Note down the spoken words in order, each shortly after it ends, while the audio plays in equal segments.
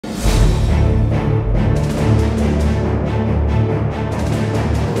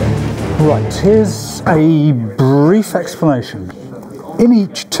Right, here's a brief explanation. In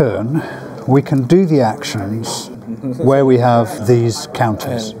each turn, we can do the actions where we have these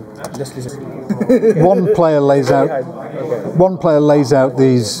counters. One player lays out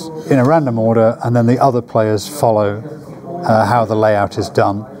these in a random order, and then the other players follow how the layout is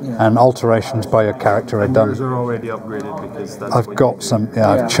done, and alterations by your character are done. Yours are already upgraded because that's I've got some. Yeah,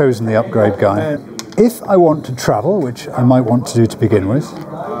 I've chosen the upgrade guy. If I want to travel, which I might want to do to begin with,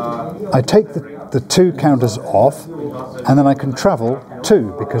 I take the two counters off, and then I can travel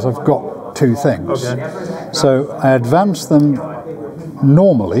 2 because I've got 2 things. Okay. So I advance them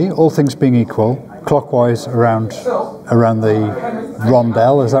normally, all things being equal, clockwise around the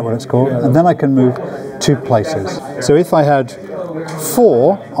rondelle, is that what it's called? And then I can move 2 places. So if I had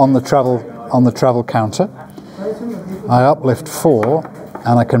 4 on the travel counter, I uplift 4,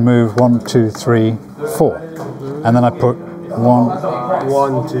 and I can move 1, 2, 3, 4, and then I put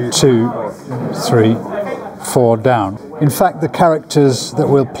 1, 2, 3, 4 down. In fact, the characters that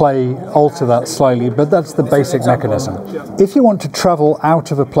we'll play alter that slightly, but that's the basic mechanism. If you want to travel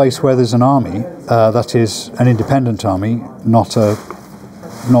out of a place where there's an army, that is an independent army, not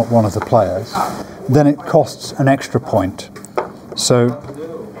one of the players, then it costs an extra point. So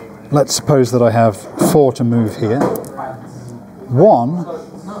let's suppose that I have 4 to move here. 1,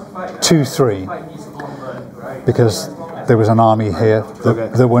 2, 3, because there was an army here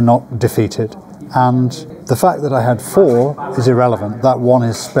that were not defeated. And the fact that I had 4 is irrelevant, that 1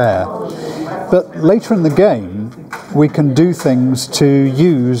 is spare. But later in the game, we can do things to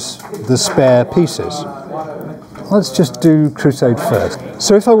use the spare pieces. Let's just do Crusade first.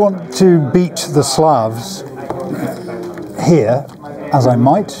 So if I want to beat the Slavs here, as I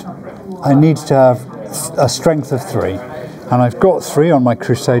might, I need to have a strength of 3. And I've got 3 on my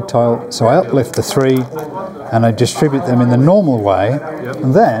Crusade tile, so I uplift the 3, and I distribute them in the normal way,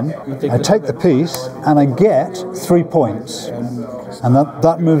 and then I take the piece and I get 3 points, and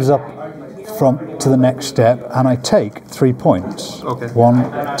that moves up to the next step, and I take 3 points. Okay.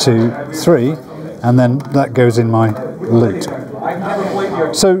 1, 2, 3, and then that goes in my loot.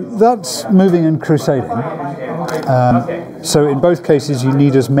 So that's moving and crusading. So in both cases you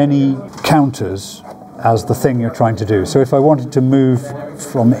need as many counters as the thing you're trying to do. So if I wanted to move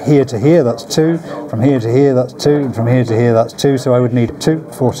from here to here, that's 2, from here to here, that's 2, and from here to here, that's 2, so I would need 2,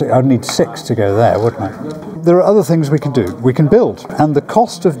 4, 6, I would need 6 to go there, wouldn't I? There are other things we can do. We can build, and the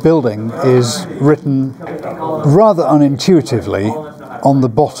cost of building is written rather unintuitively on the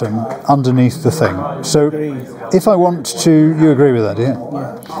bottom underneath the thing. So if I want to, you agree with that, do you?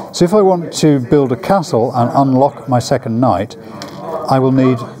 Yeah. So if I want to build a castle and unlock my second knight, I will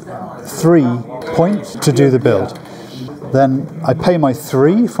need 3 points to do the build. Then I pay my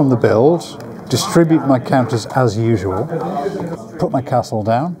 3 from the build, distribute my counters as usual, put my castle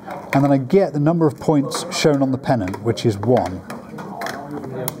down, and then I get the number of points shown on the pennant, which is 1.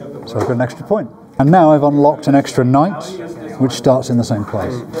 So I've got an extra point. And now I've unlocked an extra knight, which starts in the same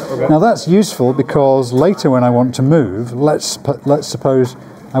place. Now that's useful because later when I want to move, let's suppose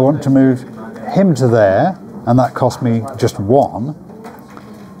I want to move him to there, and that cost me just 1,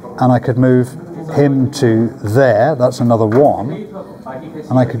 and I could move him to there, that's another 1,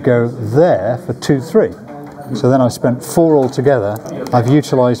 and I could go there for 2, 3. So then I've spent 4 altogether. I've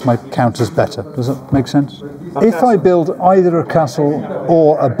utilised my counters better. Does that make sense? If I build either a castle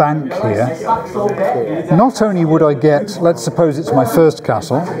or a bank here, not only would I get, let's suppose it's my first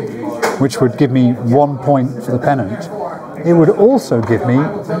castle, which would give me 1 point for the pennant, it would also give me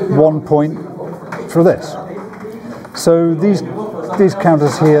 1 point for this. So these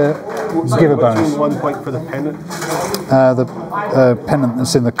counters here give a bonus. 1 point for the pennant? The pennant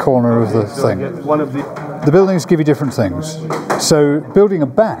that's in the corner of the thing. The buildings give you different things. So building a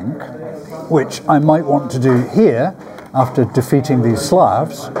bank, which I might want to do here after defeating these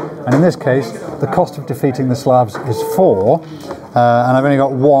Slavs, and in this case the cost of defeating the Slavs is 4, and I've only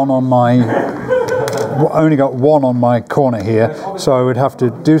got 1 on my corner here, so I would have to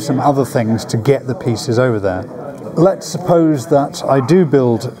do some other things to get the pieces over there. Let's suppose that I do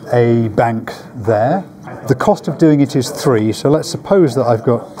build a bank there. The cost of doing it is 3, so let's suppose that I've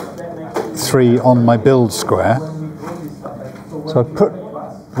got 3 on my build square. So I put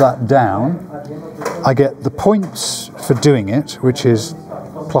that down. I get the points for doing it, which is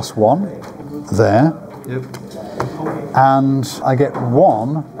 +1 there. Yep. And I get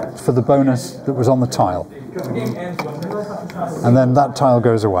 1 for the bonus that was on the tile. And then that tile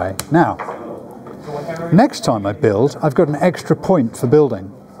goes away. Now, next time I build, I've got an extra point for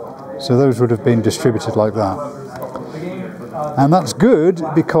building. So those would have been distributed like that. And that's good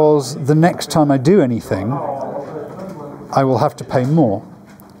because the next time I do anything, I will have to pay more.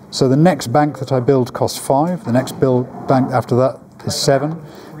 So the next bank that I build costs 5, the next bank after that is 7,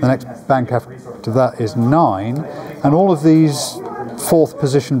 the next bank after that is 9, and all of these 4th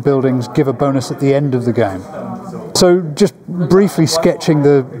position buildings give a bonus at the end of the game. So just briefly sketching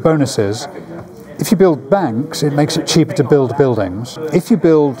the bonuses, if you build banks, it makes it cheaper to build buildings. If you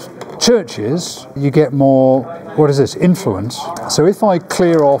build churches, you get more, influence. So if I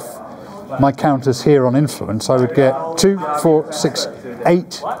clear off my counters here on influence, I would get 2, 4, 6,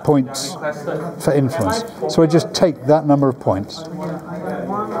 8 points for influence. So I just take that number of points,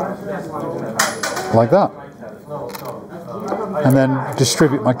 like that, and then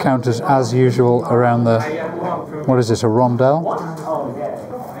distribute my counters as usual around the, a rondel?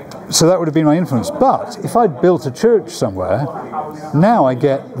 So that would have been my influence. But if I'd built a church somewhere, now I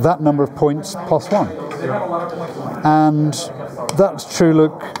get that number of points plus 1. And that's true,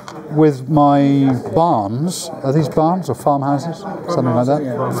 look, with my barns. Are these barns or farmhouses? Something like that?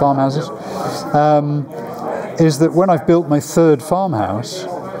 Yeah. Farmhouses. Is that when I've built my 3rd farmhouse,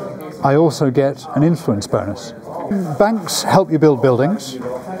 I also get an influence bonus. Banks help you build buildings.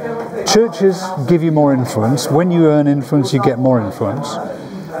 Churches give you more influence. When you earn influence, you get more influence.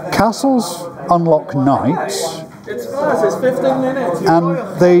 Castles unlock knights, it's 15 minutes.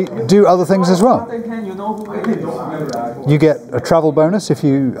 And they do other things as well. You get a travel bonus if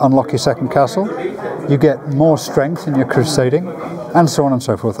you unlock your 2nd castle. You get more strength in your crusading, and so on and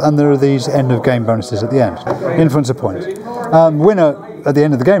so forth. And there are these end of game bonuses at the end. Influence a point. Winner at the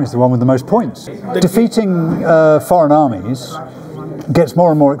end of the game is the one with the most points. Defeating foreign armies gets more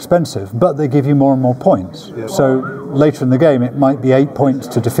and more expensive, but they give you more and more points. So later in the game it might be 8 points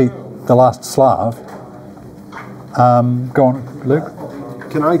to defeat the last Slav. Go on, Luke.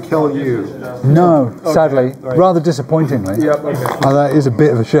 Can I kill you? No, okay. Sadly, right. Rather disappointingly. Yep, okay. That is a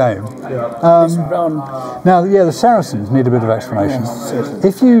bit of a shame. Yeah. Now, the Saracens need a bit of explanation. Yes.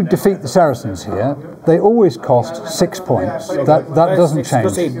 If you defeat the Saracens here, they always cost 6 points. That doesn't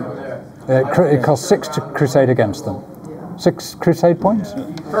change. It costs 6 to crusade against them. 6 crusade points?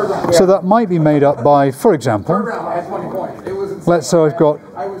 So that might be made up by, for example, let's say I've got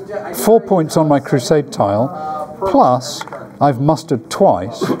 4 points on my crusade tile, plus I've mustered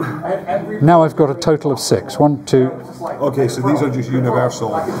twice. Now I've got a total of 6. 1, 2. Okay, so these are just universal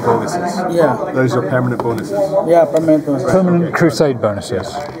bonuses. Yeah. Those are permanent bonuses. Yeah, permanent bonuses. Permanent crusade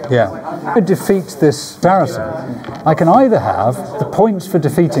bonuses. Yeah. If I defeat this Saracen, I can either have the points for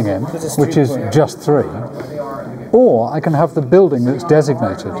defeating him, which is just 3, or I can have the building that's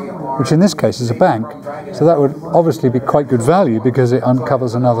designated, which in this case is a bank. So that would obviously be quite good value because it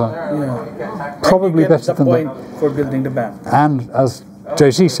uncovers another, probably better than the point for building the bank. And as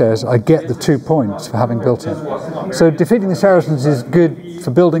JC says, I get the 2 points for having built it. So defeating the Saracens is good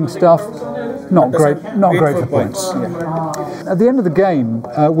for building stuff, not great for points. Yeah. At the end of the game,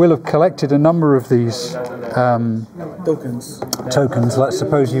 we'll have collected a number of these tokens. Let's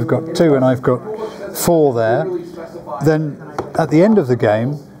suppose you've got 2 and I've got 4 there. Then at the end of the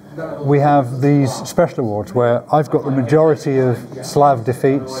game, we have these special awards where I've got the majority of Slav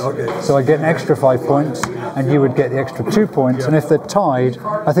defeats, so I get an extra 5 points, and you would get the extra 2 points, and if they're tied,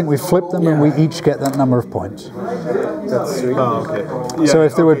 I think we flip them and we each get that number of points. That's sweet. Oh, okay. So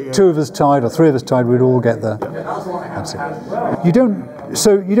if there were 2 of us tied or 3 of us tied, we'd all get the... That's it. You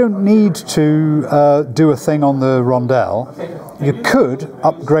don't need to do a thing on the rondel. You could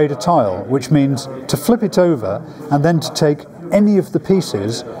upgrade a tile, which means to flip it over and then to take any of the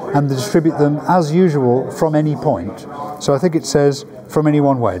pieces and distribute them as usual from any point. So I think it says from any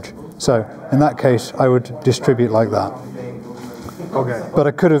one wedge. So in that case, I would distribute like that. Okay. But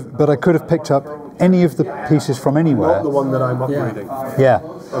I could have picked up any of the pieces from anywhere. Not the one that I'm upgrading. Yeah.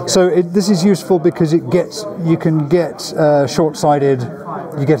 Okay. So this is useful because you can get short-sighted.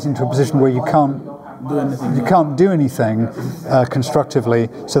 You get into a position where you can't do anything constructively.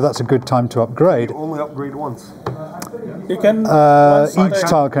 So that's a good time to upgrade. You only upgrade once. You can each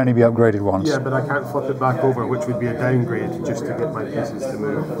tile can only be upgraded once. Yeah, but I can't flip it back over, which would be a downgrade just to get my pieces to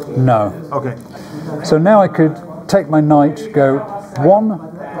move. No. Okay. So now I could take my knight, go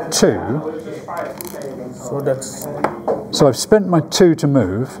 1, 2. So I've spent my 2 to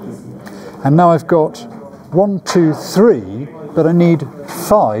move, and now I've got 1, 2, 3, but I need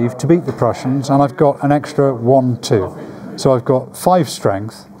 5 to beat the Prussians, and I've got an extra 1, 2. So I've got 5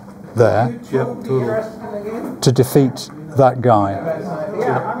 strength there to defeat that guy.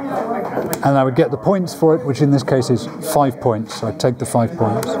 And I would get the points for it, which in this case is 5 points. So I take the 5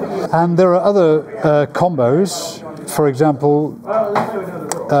 points. And there are other combos. For example,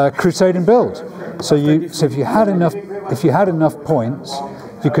 crusade and build. So if you had enough points,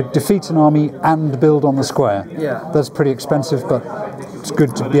 you could defeat an army and build on the square. Yeah. That's pretty expensive, but that's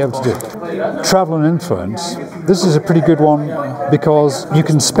good to be able to do. Travel and influence. This is a pretty good one because you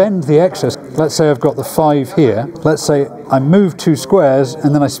can spend the excess. Let's say I've got the 5 here. Let's say I move 2 squares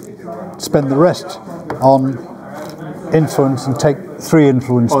and then I spend the rest on influence and take 3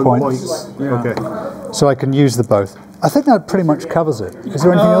 influence points. Okay. So I can use the both. I think that pretty much covers it. Is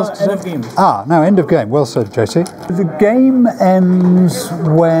there anything else to say? End of game. Now end of game. Well said, JT. The game ends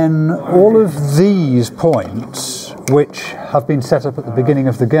when all of these points, which have been set up at the beginning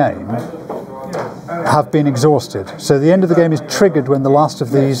of the game, have been exhausted. So the end of the game is triggered when the last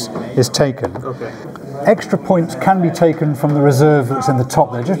of these is taken. Okay. Extra points can be taken from the reserve that's in the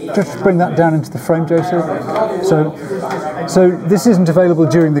top there. Just bring that down into the frame, Joseph. So this isn't available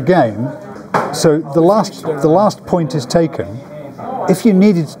during the game. So the last point is taken. If you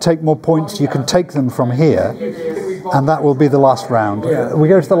needed to take more points, you can take them from here, and that will be the last round. Yeah. We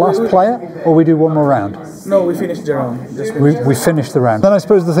go to the last player, or we do one more round? No, we finished the round. We finish the round. Then I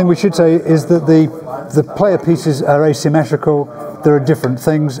suppose the thing we should say is that the player pieces are asymmetrical. There are different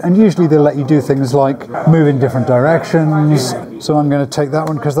things, and usually they let you do things like move in different directions. So I'm going to take that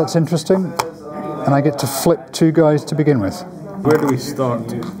one because that's interesting, and I get to flip 2 guys to begin with. Where do we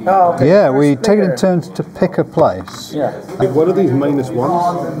start? Oh, okay. Yeah, we take it in turns to pick a place. Yeah. What are these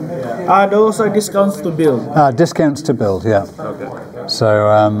 -1s? Those are discounts to build. Discounts to build, yeah. Okay. So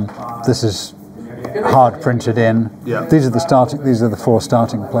this is hard printed in. Yeah. These are the 4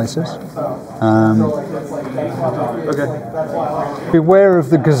 starting places. Okay. Beware of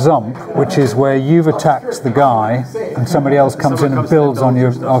the gazump, which is where you've attacked the guy and somebody else comes in and builds on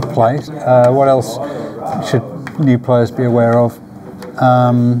your place. What else should new players be aware of?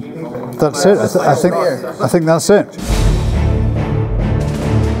 That's it. I think that's it.